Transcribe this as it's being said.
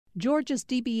Georgia's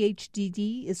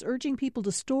DBHDD is urging people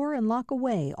to store and lock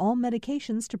away all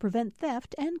medications to prevent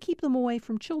theft and keep them away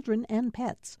from children and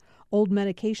pets. Old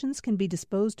medications can be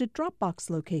disposed at Dropbox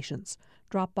locations.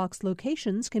 Dropbox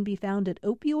locations can be found at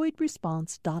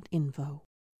opioidresponse.info.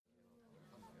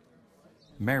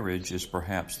 Marriage is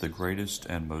perhaps the greatest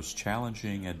and most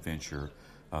challenging adventure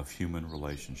of human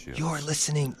relationships. You're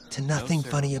listening to Nothing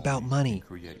Funny About Money.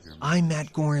 I'm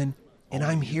Matt Goren, and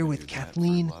I'm here with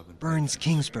Kathleen Burns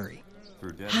Kingsbury.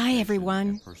 Hi,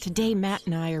 everyone. Today, Matt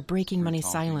and I are breaking money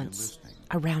silence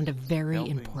around a very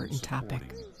important topic,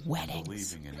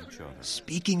 weddings.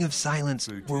 Speaking of silence,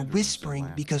 we're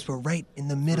whispering because we're right in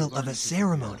the middle of a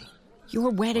ceremony.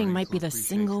 Your wedding might be the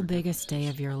single biggest day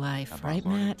of your life, right,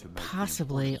 Matt?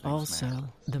 Possibly also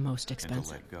the most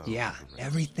expensive. Yeah,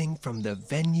 everything from the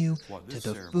venue to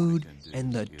the food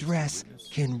and the dress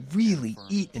can really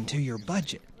eat into your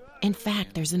budget. In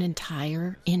fact, there's an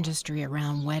entire industry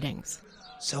around weddings.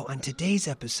 So on today's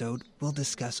episode, we'll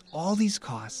discuss all these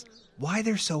costs, why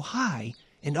they're so high,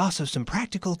 and also some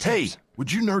practical tips. Hey,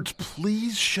 would you nerds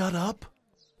please shut up?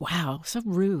 Wow, so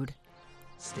rude.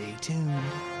 Stay tuned.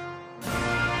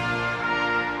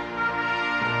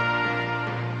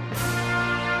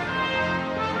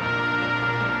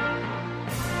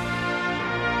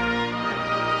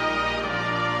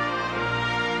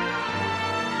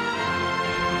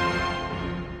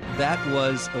 That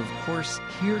was, of course,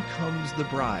 Here Comes the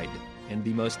Bride, and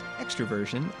the most extra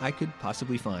version I could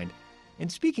possibly find.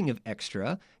 And speaking of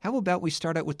extra, how about we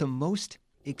start out with the most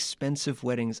expensive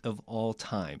weddings of all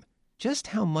time? Just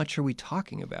how much are we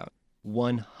talking about?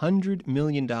 $100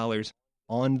 million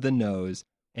on the nose,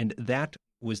 and that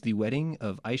was the wedding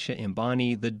of Aisha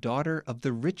Ambani, the daughter of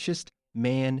the richest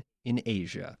man in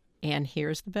Asia. And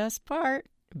here's the best part.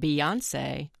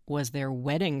 Beyonce was their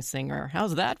wedding singer.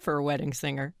 How's that for a wedding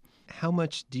singer? How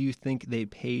much do you think they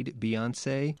paid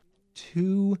Beyonce?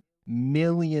 $2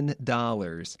 million.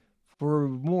 For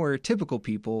more typical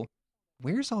people,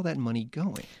 where's all that money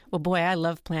going? Well, boy, I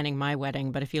love planning my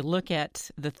wedding, but if you look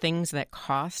at the things that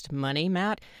cost money,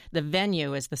 Matt, the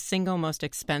venue is the single most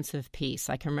expensive piece.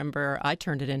 I can remember I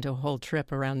turned it into a whole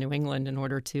trip around New England in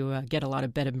order to get a lot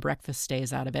of bed and breakfast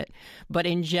stays out of it. But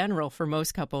in general, for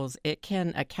most couples, it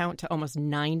can account to almost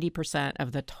 90%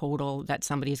 of the total that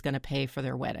somebody's going to pay for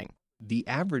their wedding. The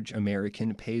average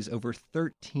American pays over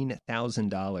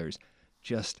 $13,000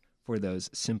 just for those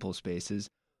simple spaces.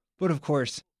 But of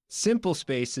course, simple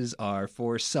spaces are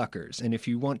for suckers, and if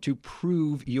you want to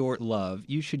prove your love,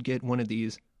 you should get one of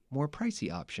these more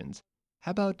pricey options.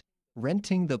 How about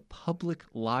renting the public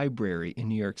library in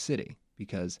New York City?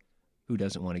 Because who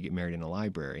doesn't want to get married in a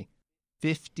library?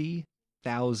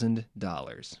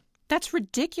 $50,000. That's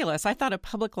ridiculous. I thought a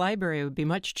public library would be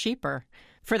much cheaper.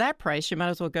 For that price, you might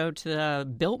as well go to the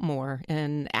Biltmore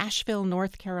in Asheville,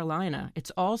 North Carolina.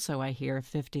 It's also, I hear,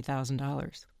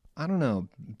 $50,000. I don't know.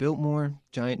 Biltmore,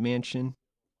 giant mansion,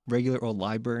 regular old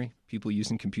library, people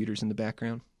using computers in the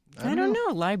background. I don't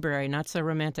know. Library, not so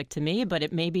romantic to me, but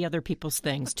it may be other people's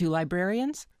things. Two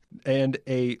librarians? And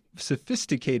a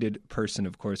sophisticated person,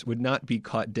 of course, would not be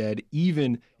caught dead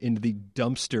even in the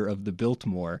dumpster of the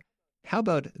Biltmore. How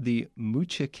about the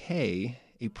Mucha Cay,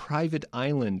 a private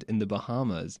island in the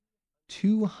Bahamas?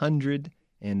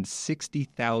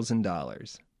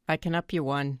 $260,000. I can up you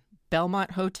one.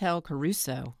 Belmont Hotel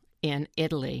Caruso in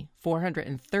Italy,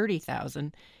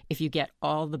 $430,000 if you get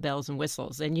all the bells and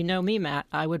whistles. And you know me, Matt,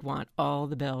 I would want all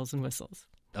the bells and whistles.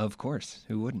 Of course.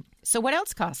 Who wouldn't? So what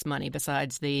else costs money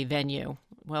besides the venue?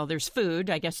 Well, there's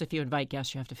food. I guess if you invite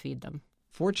guests, you have to feed them.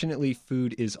 Fortunately,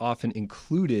 food is often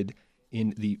included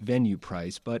in the venue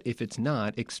price, but if it's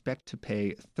not, expect to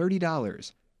pay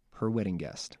 $30 per wedding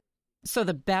guest. So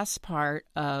the best part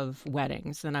of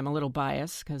weddings, and I'm a little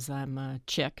biased because I'm a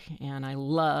chick and I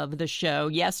love the show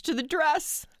Yes to the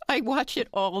Dress. I watch it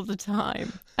all the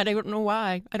time. And I don't know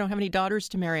why. I don't have any daughters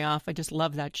to marry off. I just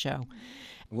love that show.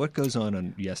 What goes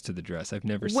on Yes to the Dress? I've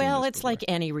never seen this Well, it's before. like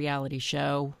any reality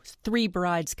show. 3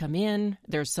 brides come in.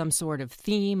 There's some sort of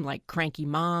theme, like cranky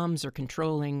moms or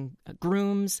controlling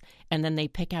grooms, and then they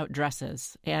pick out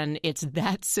dresses. And it's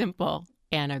that simple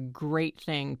and a great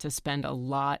thing to spend a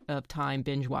lot of time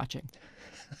binge watching.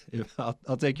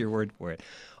 I'll take your word for it.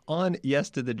 On Yes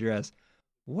to the Dress,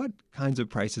 what kinds of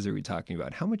prices are we talking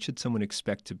about? How much should someone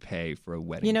expect to pay for a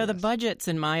wedding You know, dress? the budgets,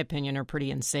 in my opinion, are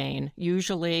pretty insane.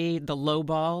 Usually the low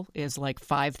ball is like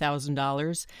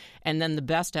 $5,000. And then the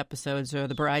best episodes are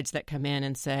the brides that come in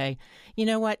and say, you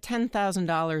know what,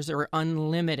 $10,000 are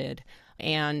unlimited.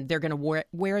 And they're going to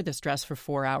wear this dress for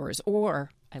 4 hours.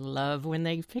 Or I love when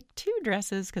they pick 2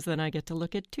 dresses because then I get to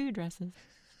look at 2 dresses.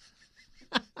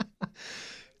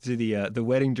 So the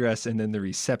wedding dress and then the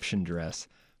reception dress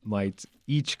might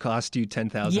each cost you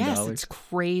 $10,000? Yes, it's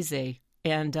crazy.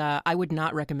 And I would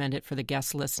not recommend it for the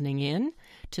guests listening in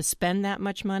to spend that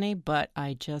much money, but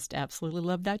I just absolutely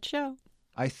love that show.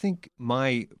 I think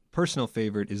my personal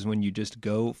favorite is when you just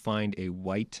go find a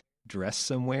white dress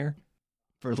somewhere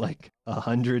for like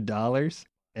 $100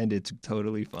 and it's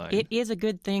totally fine. It is a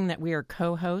good thing that we are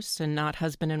co-hosts and not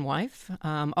husband and wife,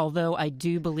 although I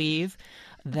do believe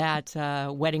that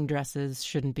wedding dresses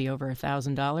shouldn't be over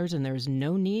 $1,000 and there's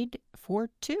no need for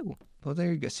two. Well,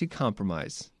 there you go. See,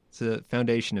 compromise. It's the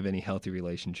foundation of any healthy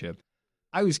relationship.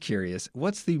 I was curious,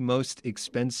 what's the most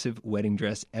expensive wedding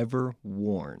dress ever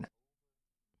worn?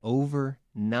 Over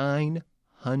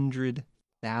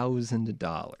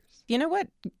 $900,000. You know what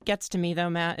gets to me, though,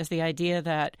 Matt, is the idea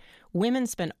that women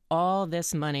spend all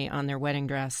this money on their wedding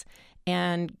dress,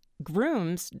 and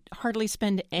grooms hardly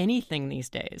spend anything these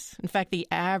days. In fact, the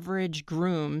average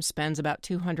groom spends about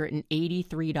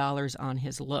 $283 on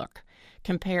his look,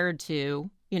 compared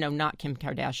to, not Kim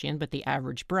Kardashian, but the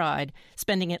average bride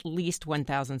spending at least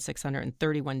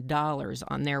 $1,631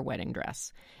 on their wedding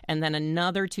dress. And then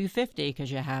another $250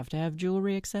 because you have to have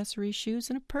jewelry, accessories, shoes,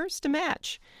 and a purse to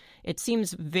match. It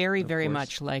seems very, very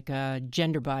much like a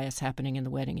gender bias happening in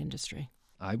the wedding industry.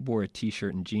 I wore a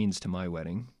T-shirt and jeans to my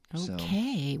wedding.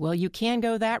 Okay. Well, you can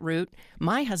go that route.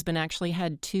 My husband actually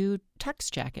had 2 tux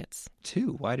jackets.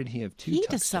 2? Why did he have 2 He tux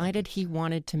decided jackets? he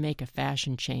wanted to make a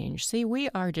fashion change. See, we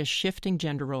are just shifting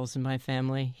gender roles in my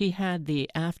family. He had the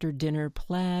after-dinner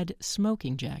plaid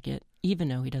smoking jacket, even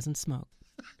though he doesn't smoke.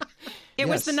 It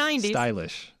was the 90s.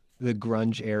 Stylish. The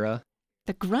grunge era.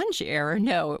 The grunge era?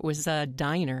 No, it was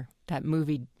Diner. That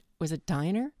movie, was it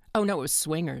Diner? Oh, no, it was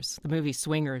Swingers. The movie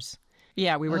Swingers.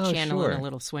 Yeah, we were channeling a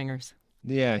little Swingers.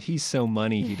 Yeah, he's so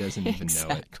money he doesn't even know it.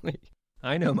 Exactly.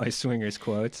 I know my Swingers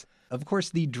quotes. Of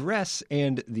course, the dress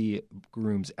and the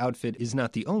groom's outfit is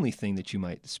not the only thing that you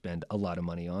might spend a lot of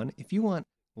money on. If you want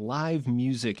live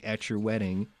music at your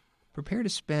wedding, prepare to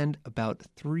spend about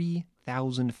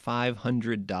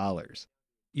 $3,500.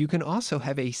 You can also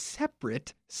have a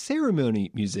separate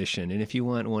ceremony musician, and if you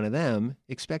want one of them,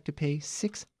 expect to pay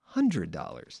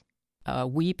 $600.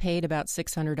 We paid about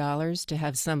 $600 to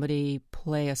have somebody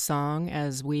play a song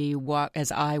as I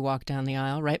walked down the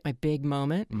aisle, right? My big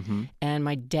moment. Mm-hmm. And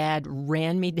my dad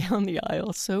ran me down the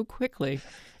aisle so quickly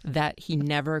that he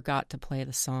never got to play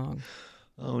the song.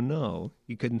 Oh, no.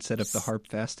 You couldn't set up the harp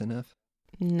fast enough?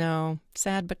 No.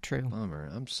 Sad but true. Bummer.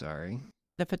 I'm sorry.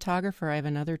 The photographer, I have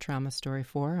another trauma story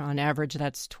for. On average,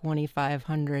 that's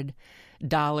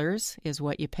 $2,500 is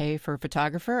what you pay for a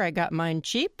photographer. I got mine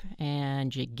cheap,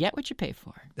 and you get what you pay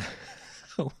for.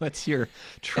 What's your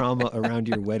trauma around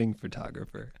your wedding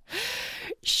photographer?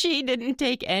 She didn't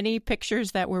take any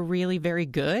pictures that were really very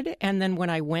good. And then when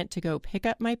I went to go pick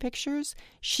up my pictures,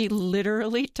 she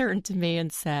literally turned to me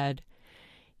and said,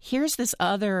 "Here's this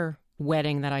other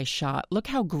wedding that I shot. Look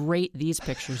how great these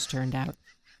pictures turned out."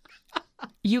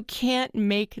 You can't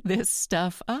make this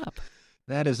stuff up.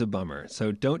 That is a bummer.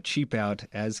 So don't cheap out.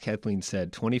 As Kathleen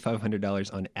said,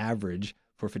 $2,500 on average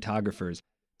for photographers.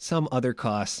 Some other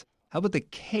costs. How about the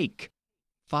cake?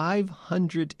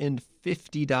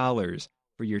 $550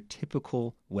 for your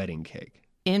typical wedding cake.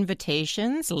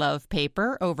 Invitations, love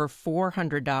paper, over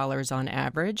 $400 on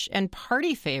average, and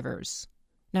party favors.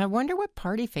 Now, I wonder what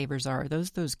party favors are. Are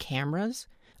those cameras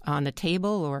on the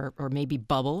table or maybe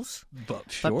bubbles?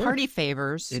 Sure. But party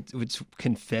favors. It's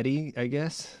confetti, I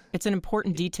guess. It's an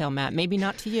important detail, Matt. Maybe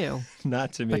not to you.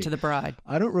 Not to me. But to the bride.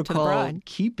 I don't recall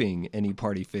keeping any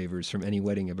party favors from any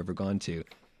wedding I've ever gone to.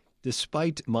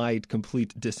 Despite my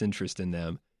complete disinterest in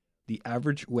them, the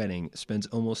average wedding spends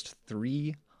almost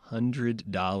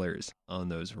 $300 on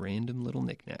those random little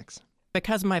knickknacks.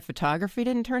 Because my photography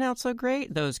didn't turn out so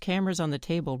great, those cameras on the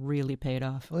table really paid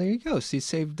off. Well, there you go. See,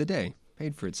 saved the day.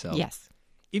 Paid for itself. Yes.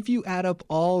 If you add up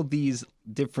all these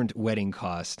different wedding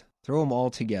costs, throw them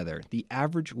all together, the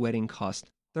average wedding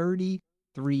cost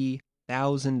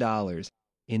 $33,000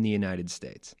 in the United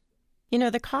States. You know,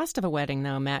 the cost of a wedding,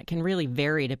 though, Matt, can really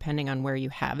vary depending on where you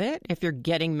have it. If you're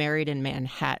getting married in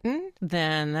Manhattan,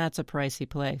 then that's a pricey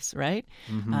place, right?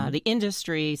 Mm-hmm. The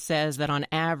industry says that on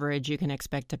average, you can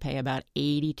expect to pay about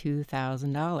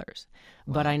 $82,000. Wow.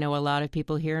 But I know a lot of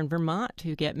people here in Vermont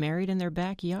who get married in their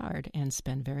backyard and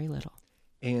spend very little.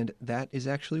 And that is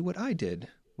actually what I did,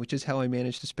 which is how I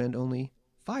managed to spend only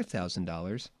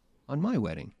 $5,000 on my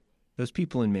wedding. Those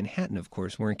people in Manhattan, of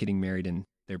course, weren't getting married in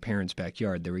their parents'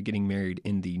 backyard. They were getting married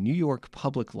in the New York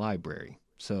Public Library.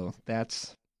 So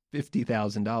that's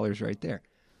 $50,000 right there.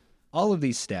 All of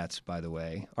these stats, by the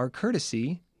way, are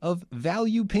courtesy of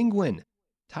Value Penguin.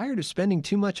 Tired of spending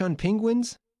too much on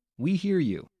penguins? We hear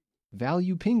you.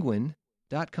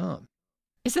 ValuePenguin.com.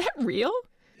 Is that real?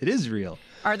 It is real.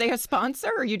 Are they a sponsor,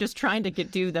 or are you just trying to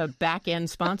do the back-end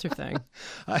sponsor thing?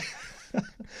 I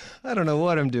don't know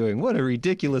what I'm doing. What a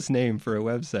ridiculous name for a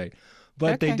website.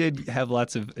 But Okay. They did have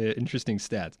lots of interesting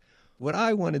stats. What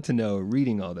I wanted to know,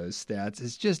 reading all those stats,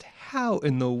 is just how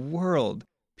in the world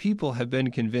people have been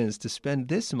convinced to spend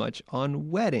this much on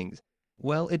weddings.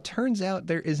 Well, it turns out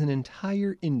there is an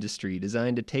entire industry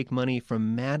designed to take money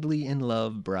from madly in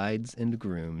love brides and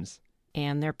grooms.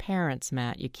 And their parents,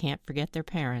 Matt. You can't forget their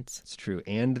parents. It's true,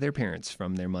 and their parents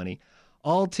from their money.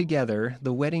 Altogether,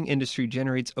 the wedding industry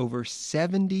generates over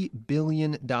 $70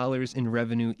 billion in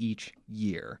revenue each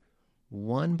year.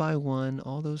 One by one,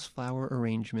 all those flower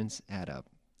arrangements add up.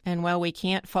 And while we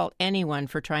can't fault anyone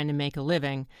for trying to make a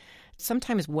living,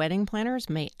 sometimes wedding planners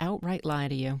may outright lie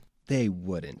to you. They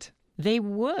wouldn't. They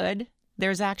would.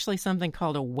 There's actually something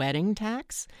called a wedding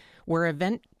tax, where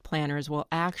event planners will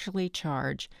actually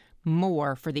charge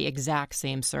more for the exact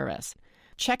same service.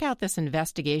 Check out this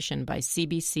investigation by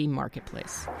CBC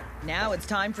Marketplace. Now it's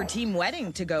time for Team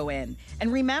Wedding to go in.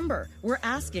 And remember, we're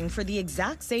asking for the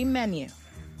exact same menu.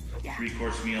 Yeah.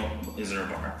 3-course meal, is there a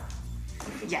bar?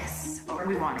 Yes, or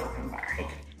we want open bar.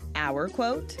 Okay. Our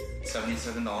quote?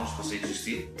 $77 plus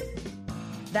HST.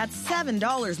 That's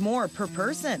 $7 more per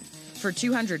person. For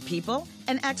 200 people,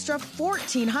 an extra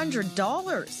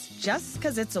 $1,400 just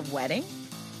because it's a wedding?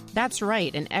 That's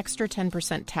right, an extra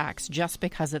 10% tax just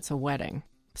because it's a wedding.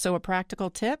 So a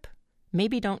practical tip?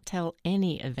 Maybe don't tell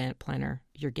any event planner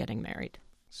you're getting married.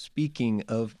 Speaking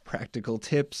of practical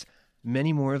tips,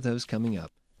 many more of those coming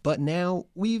up. But now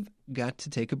we've got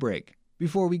to take a break.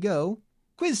 Before we go,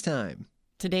 quiz time.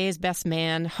 Today's best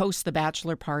man hosts the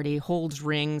bachelor party, holds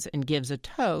rings, and gives a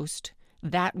toast.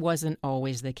 That wasn't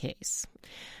always the case.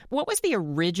 What was the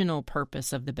original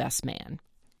purpose of the best man?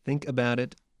 Think about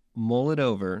it. Mull it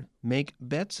over, make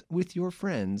bets with your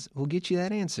friends. We'll get you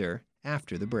that answer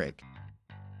after the break.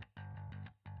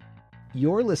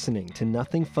 You're listening to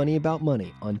Nothing Funny About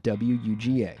Money on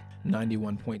WUGA.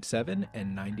 91.7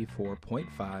 and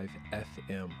 94.5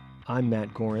 FM. I'm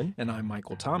Matt Goren. And I'm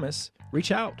Michael Thomas.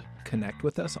 Reach out. Connect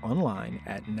with us online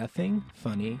at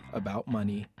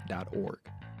nothingfunnyaboutmoney.org.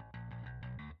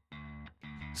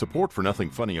 Support for Nothing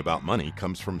Funny About Money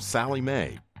comes from Sallie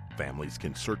Mae. Families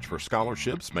can search for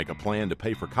scholarships, make a plan to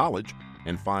pay for college,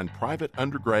 and find private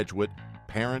undergraduate,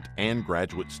 parent, and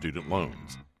graduate student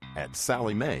loans at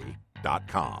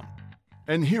SallieMae.com.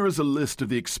 And here is a list of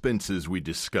the expenses we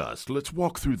discussed. Let's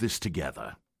walk through this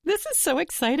together. This is so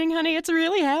exciting, honey. It's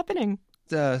really happening.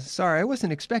 Sorry, I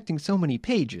wasn't expecting so many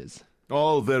pages.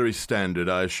 All very standard,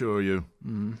 I assure you.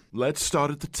 Let's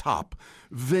start at the top.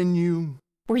 Venue.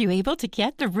 Were you able to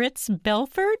get the Ritz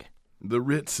Belford? The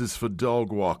Ritz is for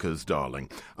dog walkers,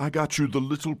 darling. I got you the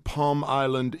Little Palm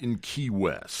Island in Key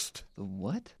West. The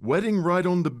what? Wedding right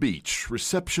on the beach,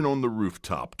 reception on the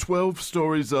rooftop, 12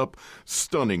 stories up,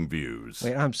 stunning views.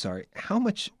 Wait, I'm sorry. How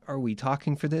much are we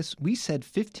talking for this? We said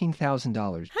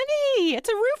 $15,000. Honey, it's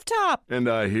a rooftop. And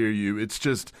I hear you. It's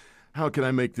just, how can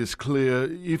I make this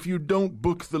clear? If you don't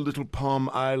book the Little Palm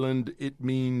Island, it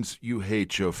means you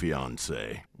hate your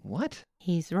fiancé. What?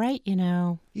 He's right, you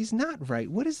know. He's not right.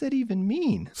 What does that even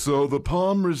mean? So the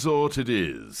Palm Resort it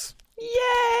is.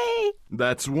 Yay!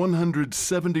 That's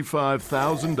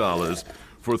 $175,000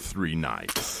 for 3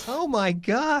 nights. Oh, my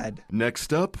God.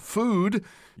 Next up, food.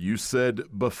 You said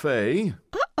buffet.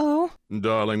 Uh-oh.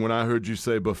 Darling, when I heard you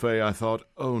say buffet, I thought,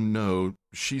 oh no,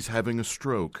 she's having a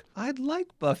stroke. I'd like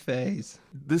buffets.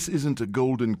 This isn't a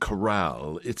golden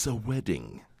corral, it's a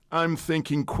wedding. I'm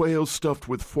thinking quail stuffed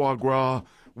with foie gras,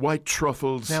 white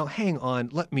truffles. Now, hang on.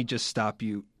 Let me just stop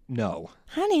you. No.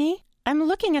 Honey, I'm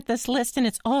looking at this list and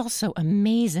it's all so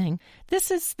amazing. This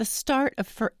is the start of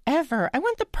forever. I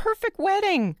want the perfect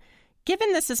wedding.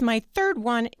 Given this is my third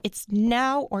one, it's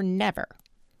now or never.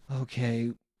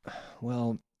 Okay.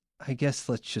 Well, I guess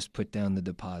let's just put down the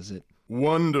deposit.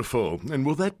 Wonderful. And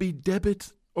will that be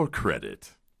debit or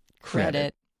credit?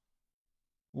 Credit.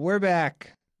 We're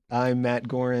back. I'm Matt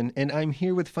Goren, and I'm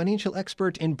here with financial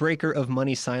expert and breaker of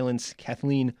money silence,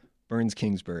 Kathleen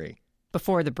Burns-Kingsbury.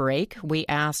 Before the break, we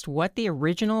asked what the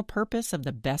original purpose of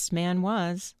the best man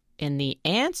was. And the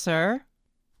answer,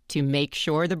 to make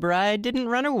sure the bride didn't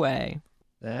run away.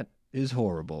 That is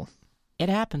horrible. It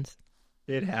happens.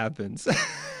 It happens.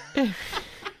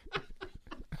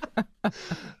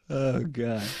 Oh,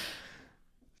 God.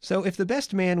 So if the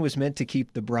best man was meant to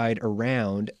keep the bride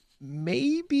around,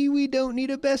 maybe we don't need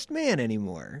a best man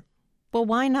anymore. Well,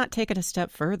 why not take it a step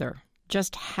further?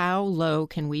 Just how low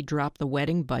can we drop the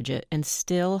wedding budget and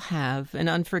still have an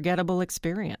unforgettable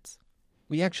experience?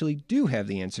 We actually do have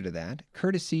the answer to that,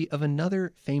 courtesy of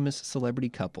another famous celebrity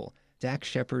couple, Dax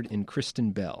Shepard and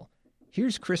Kristen Bell.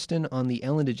 Here's Kristen on The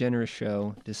Ellen DeGeneres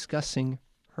Show discussing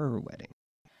her wedding.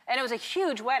 And it was a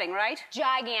huge wedding, right?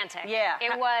 Gigantic. Yeah.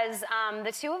 It was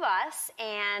the two of us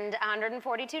and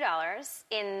 $142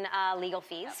 in legal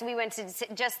fees. So we went to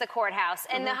just the courthouse.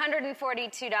 And the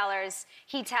 $142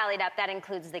 he tallied up, that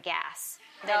includes the gas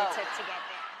that it took to get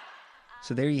there.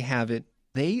 So there you have it.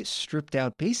 They stripped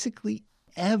out basically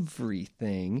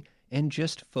everything and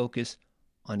just focus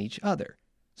on each other.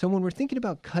 So when we're thinking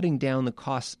about cutting down the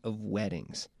costs of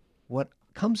weddings, what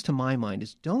comes to my mind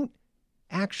is don't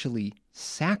actually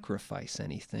sacrifice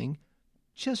anything.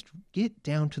 Just get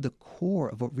down to the core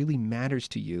of what really matters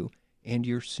to you and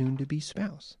your soon-to-be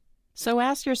spouse. So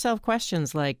ask yourself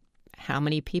questions like, how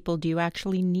many people do you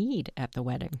actually need at the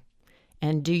wedding?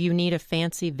 And do you need a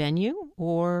fancy venue,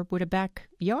 or would a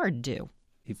backyard do?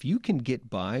 If you can get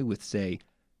by with, say,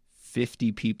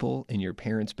 50 people in your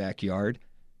parents' backyard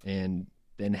and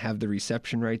then have the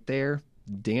reception right there,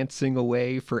 dancing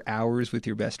away for hours with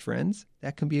your best friends,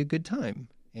 that can be a good time.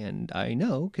 And I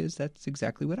know because that's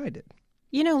exactly what I did.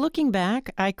 You know, looking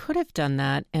back, I could have done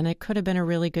that, and it could have been a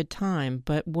really good time.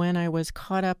 But when I was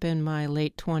caught up in my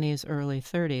late 20s, early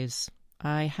 30s,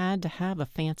 I had to have a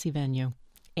fancy venue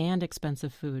and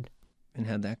expensive food. And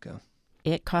how'd that go?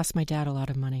 It cost my dad a lot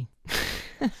of money.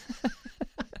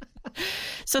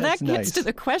 So That's that gets nice. to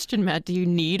the question, Matt, do you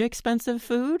need expensive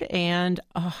food? And,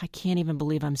 I can't even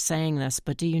believe I'm saying this,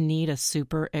 but do you need a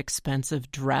super expensive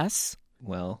dress?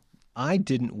 Well, I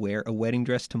didn't wear a wedding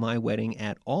dress to my wedding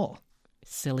at all.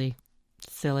 Silly.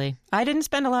 I didn't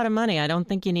spend a lot of money. I don't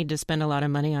think you need to spend a lot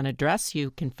of money on a dress.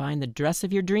 You can find the dress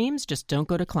of your dreams. Just don't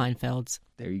go to Kleinfeld's.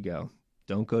 There you go.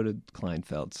 Don't go to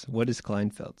Kleinfeld's. What is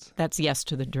Kleinfeld's? That's yes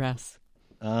to the dress.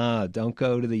 Don't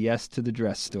go to the yes to the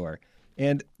dress store.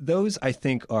 And those, I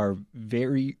think, are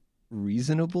very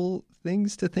reasonable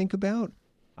things to think about.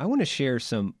 I want to share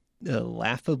some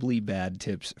laughably bad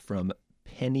tips from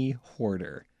Penny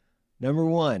Hoarder. Number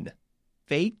 1,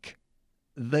 fake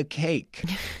the cake.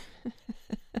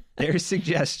 Their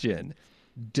suggestion,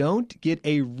 don't get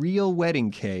a real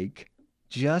wedding cake,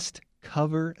 just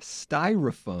cover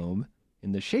styrofoam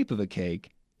in the shape of a cake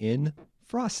in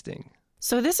frosting.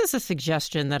 So this is a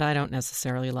suggestion that I don't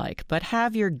necessarily like, but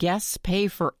have your guests pay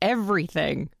for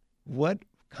everything. What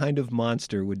kind of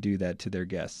monster would do that to their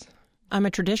guests? I'm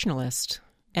a traditionalist.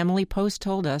 Emily Post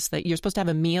told us that you're supposed to have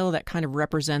a meal that kind of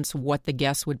represents what the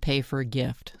guests would pay for a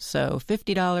gift. So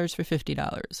 $50 for $50,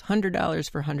 $100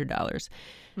 for $100.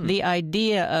 The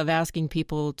idea of asking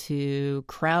people to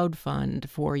crowdfund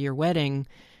for your wedding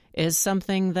is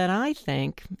something that I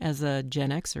think, as a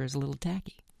Gen Xer, is a little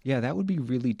tacky. Yeah, that would be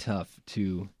really tough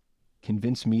to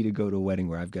convince me to go to a wedding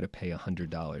where I've got to pay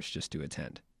 $100 just to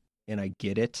attend. And I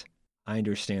get it. I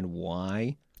understand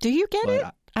why. Do you get it?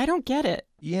 I don't get it.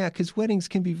 Yeah, because weddings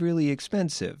can be really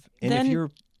expensive. And then if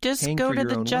you're just paying go for to your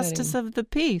the own justice wedding, of the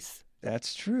peace.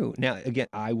 That's true. Now, again,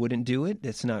 I wouldn't do it.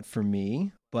 It's not for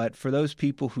me. But for those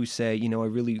people who say,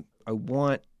 I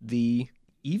want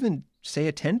even say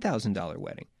a $10,000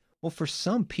 wedding. Well, for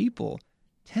some people,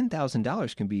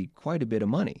 $10,000 can be quite a bit of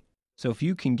money. So if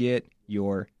you can get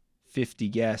your 50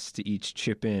 guests to each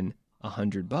chip in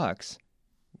 $100,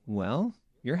 well,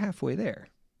 you're halfway there.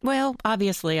 Well,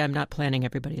 obviously, I'm not planning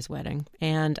everybody's wedding.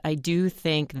 And I do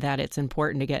think that it's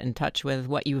important to get in touch with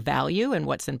what you value and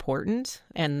what's important,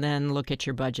 and then look at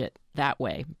your budget that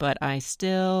way. But I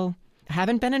still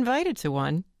haven't been invited to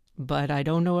one, but I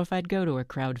don't know if I'd go to a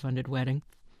crowdfunded wedding.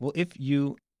 Well, if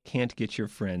you can't get your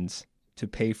friends to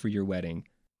pay for your wedding,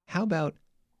 how about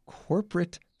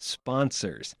corporate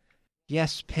sponsors?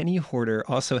 Yes, Penny Hoarder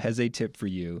also has a tip for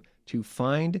you to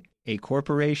find a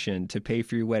corporation to pay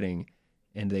for your wedding.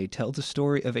 And they tell the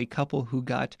story of a couple who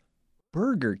got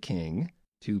Burger King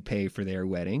to pay for their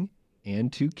wedding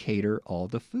and to cater all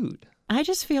the food. I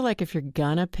just feel like if you're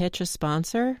gonna pitch a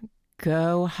sponsor,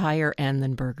 go higher end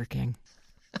than Burger King.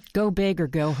 Go big or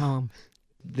go home.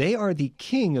 They are the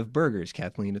king of burgers,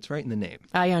 Kathleen. It's right in the name.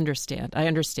 I understand.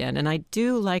 And I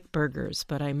do like burgers,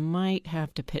 but I might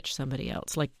have to pitch somebody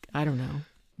else. Like, I don't know.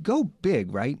 Go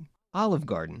big, right? Olive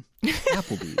Garden,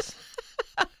 Applebee's.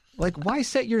 Like, why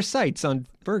set your sights on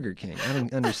Burger King? I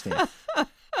don't understand.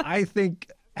 I think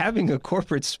having a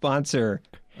corporate sponsor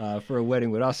for a wedding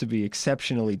would also be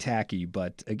exceptionally tacky.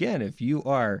 But again, if you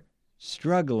are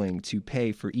struggling to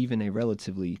pay for even a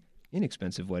relatively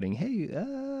inexpensive wedding, hey,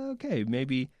 okay,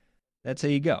 maybe that's how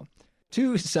you go.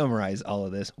 To summarize all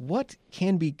of this, what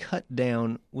can be cut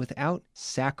down without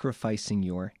sacrificing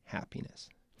your happiness?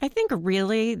 I think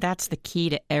really that's the key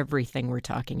to everything we're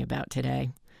talking about today.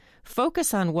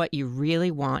 Focus on what you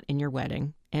really want in your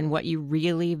wedding and what you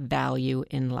really value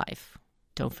in life.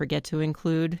 Don't forget to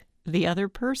include the other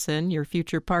person, your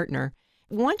future partner.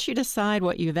 Once you decide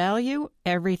what you value,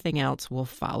 everything else will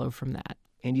follow from that.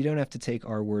 And you don't have to take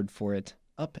our word for it.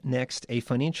 Up next, a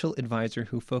financial advisor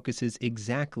who focuses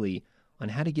exactly on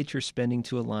how to get your spending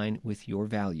to align with your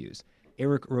values.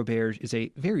 Eric Roberge is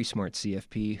a very smart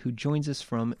CFP who joins us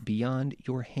from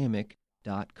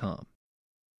beyondyourhammock.com.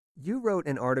 You wrote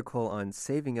an article on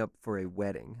saving up for a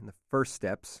wedding, and the first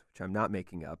steps, which I'm not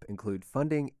making up, include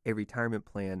funding a retirement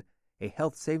plan, a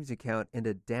health savings account, and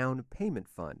a down payment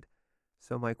fund.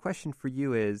 So my question for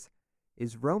you is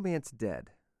romance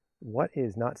dead? What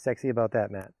is not sexy about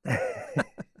that, Matt?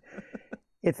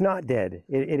 It's not dead.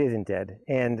 It isn't dead.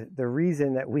 And the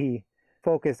reason that we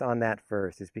focus on that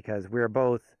first is because we're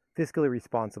both fiscally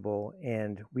responsible,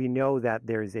 and we know that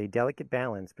there's a delicate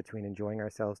balance between enjoying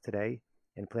ourselves today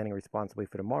and planning responsibly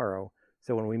for tomorrow.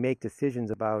 So when we make decisions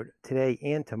about today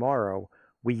and tomorrow,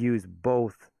 we use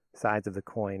both sides of the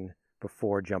coin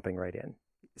before jumping right in.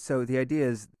 So the idea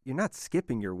is you're not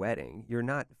skipping your wedding. You're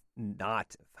not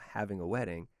having a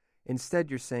wedding. Instead,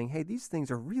 you're saying, hey, these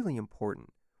things are really important.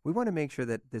 We want to make sure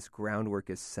that this groundwork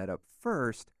is set up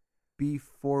first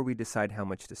before we decide how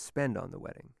much to spend on the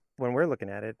wedding. When we're looking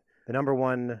at it, the number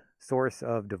one source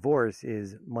of divorce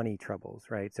is money troubles,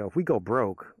 right? So if we go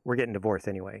broke, we're getting divorced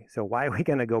anyway. So why are we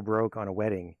going to go broke on a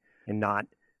wedding and not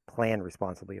plan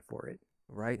responsibly for it?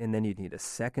 Right, and then you'd need a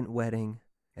second wedding,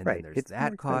 and right. Then there's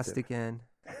that cost again.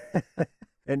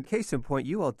 And case in point,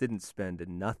 you all didn't spend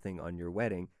nothing on your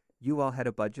wedding. You all had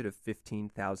a budget of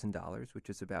 $15,000, which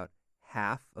is about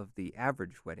half of the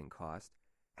average wedding cost.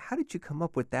 How did you come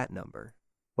up with that number?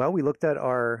 Well, we looked at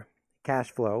our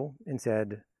cash flow and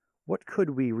said, what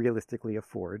could we realistically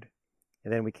afford?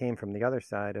 And then we came from the other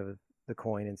side of the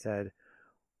coin and said,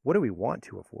 what do we want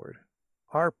to afford?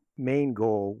 Our main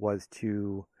goal was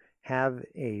to have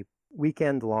a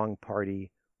weekend-long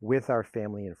party with our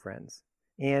family and friends,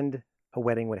 and a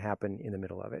wedding would happen in the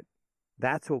middle of it.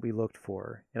 That's what we looked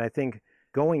for. And I think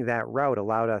going that route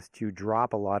allowed us to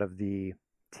drop a lot of the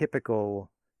typical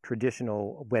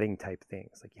traditional wedding type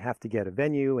things. Like you have to get a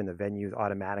venue, and the venue's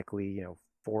automatically,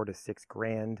 $4,000 to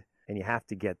 $6,000, and you have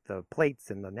to get the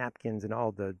plates and the napkins and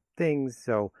all the things.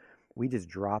 So we just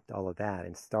dropped all of that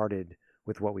and started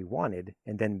with what we wanted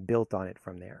and then built on it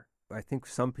from there. I think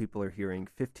some people are hearing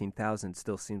 $15,000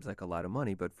 still seems like a lot of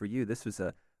money, but for you, this was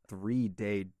a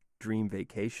 3-day dream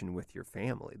vacation with your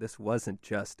family. This wasn't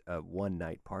just a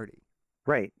one-night party.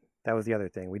 Right. That was the other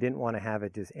thing. We didn't want to have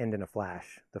it just end in a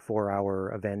flash, the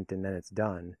 4-hour event, and then it's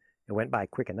done. It went by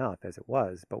quick enough as it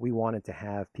was, but we wanted to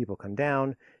have people come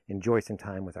down, enjoy some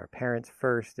time with our parents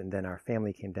first, and then our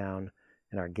family came down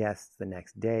and our guests the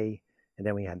next day. And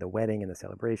then we had the wedding and the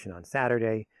celebration on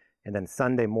Saturday. And then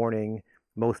Sunday morning,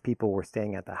 most people were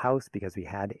staying at the house because we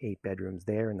had 8 bedrooms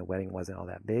there and the wedding wasn't all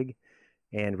that big.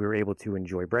 And we were able to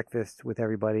enjoy breakfast with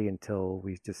everybody until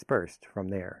we dispersed from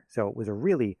there. So it was a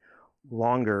really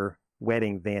longer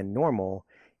wedding than normal.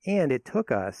 And it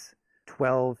took us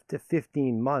 12 to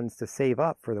 15 months to save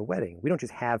up for the wedding. We don't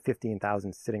just have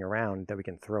 $15,000 sitting around that we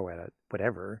can throw at it,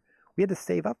 whatever. We had to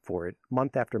save up for it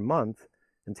month after month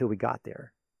until we got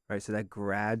there. Right, so that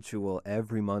gradual,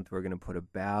 every month we're going to put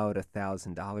about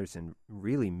 $1,000 and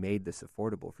really made this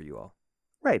affordable for you all.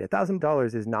 Right,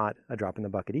 $1,000 is not a drop in the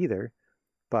bucket either.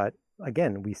 But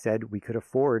again, we said we could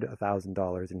afford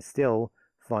 $1,000 and still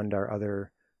fund our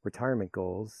other retirement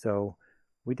goals. So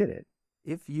we did it.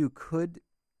 If you could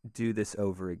do this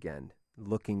over again,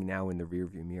 looking now in the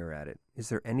rearview mirror at it, is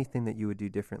there anything that you would do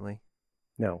differently?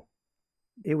 No.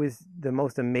 It was the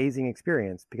most amazing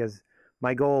experience because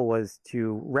my goal was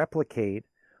to replicate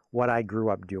what I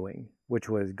grew up doing, which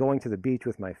was going to the beach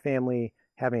with my family,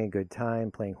 having a good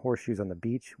time, playing horseshoes on the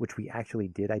beach, which we actually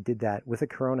did. I did that with a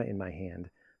Corona in my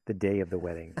hand the day of the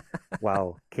wedding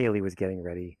while Kaylee was getting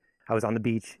ready. I was on the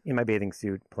beach in my bathing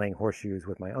suit playing horseshoes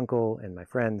with my uncle and my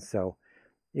friends. So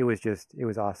it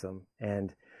was awesome.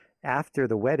 And after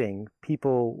the wedding,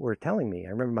 people were telling me, I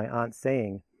remember my aunt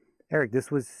saying, Eric,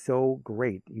 this was so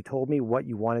great. You told me what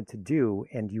you wanted to do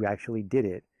and you actually did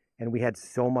it. And we had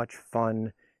so much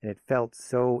fun and it felt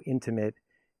so intimate,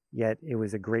 yet it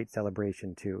was a great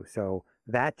celebration too. So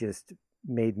that just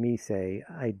made me say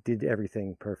I did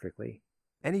everything perfectly.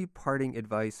 Any parting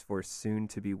advice for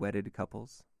soon-to-be wedded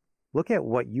couples? Look at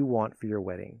what you want for your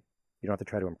wedding. You don't have to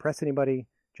try to impress anybody.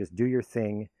 Just do your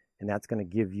thing, and that's going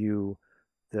to give you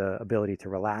the ability to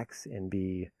relax and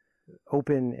be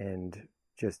open and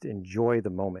just enjoy the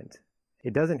moment.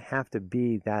 It doesn't have to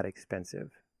be that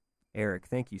expensive. Eric,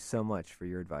 thank you so much for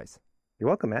your advice. You're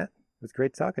welcome, Matt. It was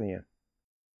great talking to you.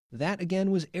 That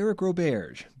again was Eric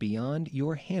Roberge,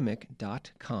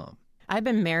 beyondyourhammock.com. I've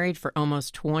been married for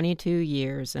almost 22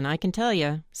 years, and I can tell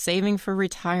you, saving for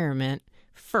retirement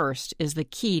first is the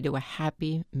key to a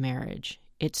happy marriage.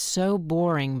 It's so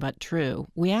boring but true.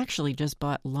 We actually just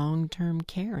bought long-term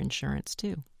care insurance,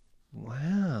 too.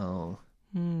 Wow.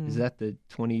 Is that the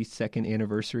 22nd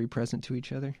anniversary present to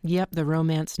each other? Yep, the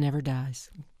romance never dies.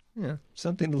 Yeah,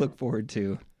 something to look forward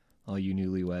to, all you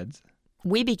newlyweds.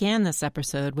 We began this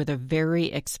episode with a very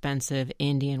expensive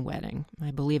Indian wedding.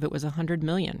 I believe it was $100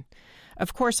 million.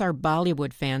 Of course, our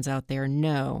Bollywood fans out there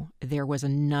know there was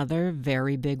another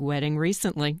very big wedding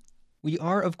recently. We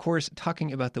are, of course,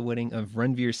 talking about the wedding of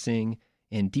Ranveer Singh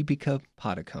and Deepika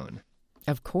Padukone.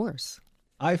 Of course.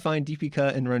 I find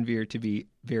Deepika and Ranveer to be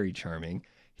very charming.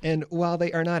 And while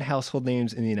they are not household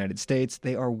names in the United States,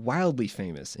 they are wildly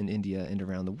famous in India and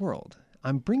around the world.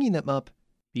 I'm bringing them up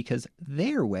because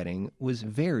their wedding was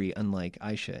very unlike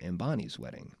Aisha Ambani's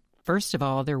wedding. First of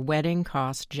all, their wedding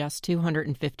cost just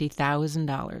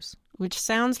 $250,000, which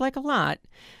sounds like a lot,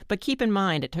 but keep in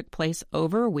mind it took place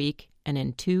over a week and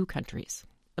in 2 countries.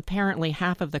 Apparently,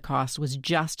 half of the cost was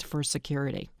just for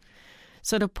security.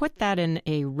 So to put that in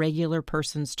a regular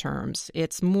person's terms,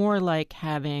 it's more like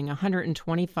having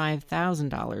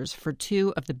 $125,000 for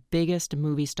 2 of the biggest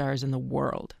movie stars in the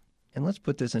world. And let's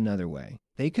put this another way.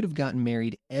 They could have gotten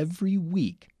married every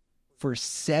week for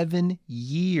 7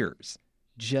 years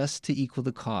just to equal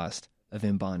the cost of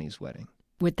Ambani's wedding.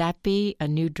 Would that be a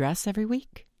new dress every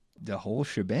week? The whole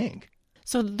shebang.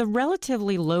 So the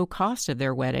relatively low cost of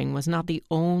their wedding was not the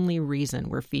only reason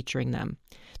we're featuring them.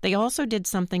 They also did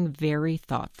something very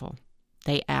thoughtful.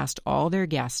 They asked all their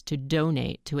guests to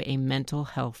donate to a mental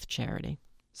health charity.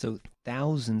 So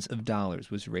thousands of dollars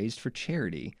was raised for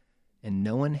charity, and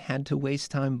no one had to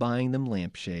waste time buying them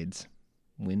lampshades.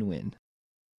 Win-win.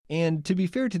 And to be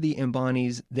fair to the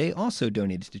Ambanis, they also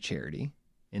donated to charity.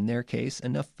 In their case,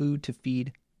 enough food to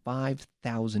feed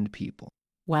 5,000 people.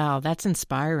 Wow, that's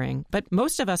inspiring. But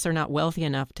most of us are not wealthy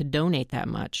enough to donate that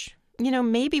much. You know,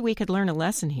 maybe we could learn a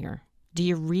lesson here. Do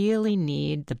you really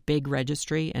need the big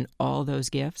registry and all those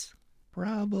gifts?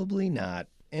 Probably not.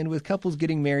 And with couples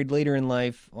getting married later in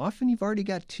life, often you've already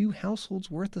got 2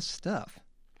 households worth of stuff.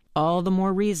 All the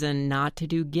more reason not to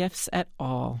do gifts at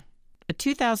all. A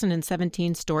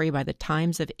 2017 story by the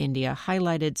Times of India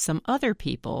highlighted some other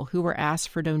people who were asked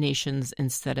for donations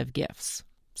instead of gifts.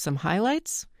 Some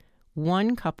highlights?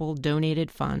 One couple donated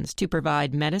funds to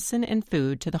provide medicine and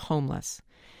food to the homeless,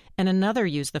 and another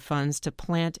used the funds to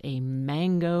plant a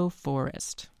mango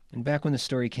forest. And back when the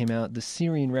story came out, the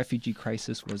Syrian refugee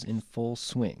crisis was in full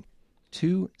swing.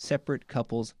 2 separate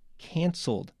couples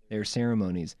canceled their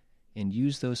ceremonies and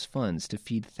used those funds to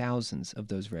feed thousands of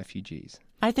those refugees.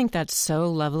 I think that's so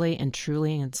lovely and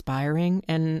truly inspiring,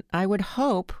 and I would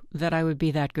hope that I would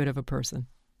be that good of a person.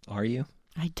 Are you?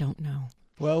 I don't know.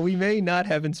 Well, we may not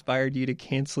have inspired you to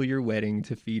cancel your wedding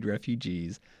to feed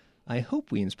refugees. I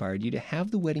hope we inspired you to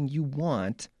have the wedding you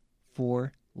want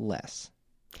for less.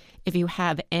 If you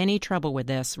have any trouble with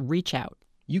this, reach out.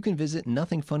 You can visit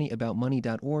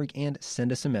nothingfunnyaboutmoney.org and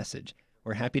send us a message.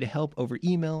 We're happy to help over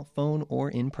email, phone,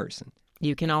 or in person.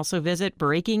 You can also visit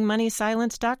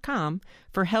breakingmoneysilence.com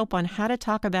for help on how to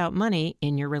talk about money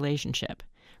in your relationship.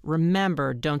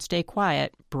 Remember, don't stay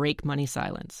quiet, break money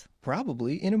silence.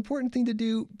 Probably an important thing to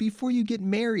do before you get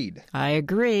married. I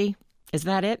agree. Is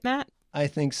that it, Matt? I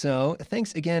think so.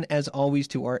 Thanks again, as always,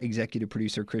 to our executive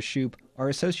producer, Chris Shoup, our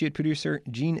associate producer,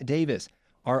 Gene Davis,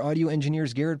 our audio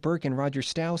engineers, Garrett Burke and Roger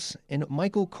Strauss, and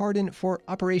Michael Carden for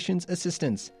operations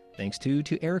assistance. Thanks to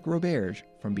Eric Roberge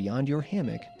from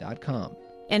beyondyourhammock.com.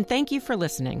 And thank you for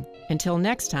listening. Until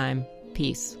next time,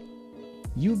 peace.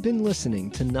 You've been listening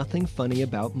to Nothing Funny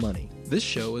About Money. This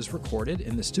show is recorded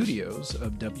in the studios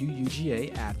of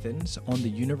WUGA Athens on the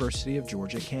University of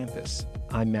Georgia campus.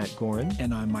 I'm Matt Goren.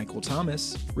 And I'm Michael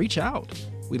Thomas. Reach out.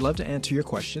 We'd love to answer your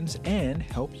questions and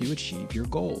help you achieve your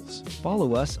goals.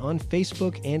 Follow us on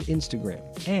Facebook and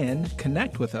Instagram. And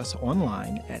connect with us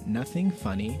online at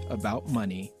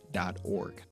nothingfunnyaboutmoney.org.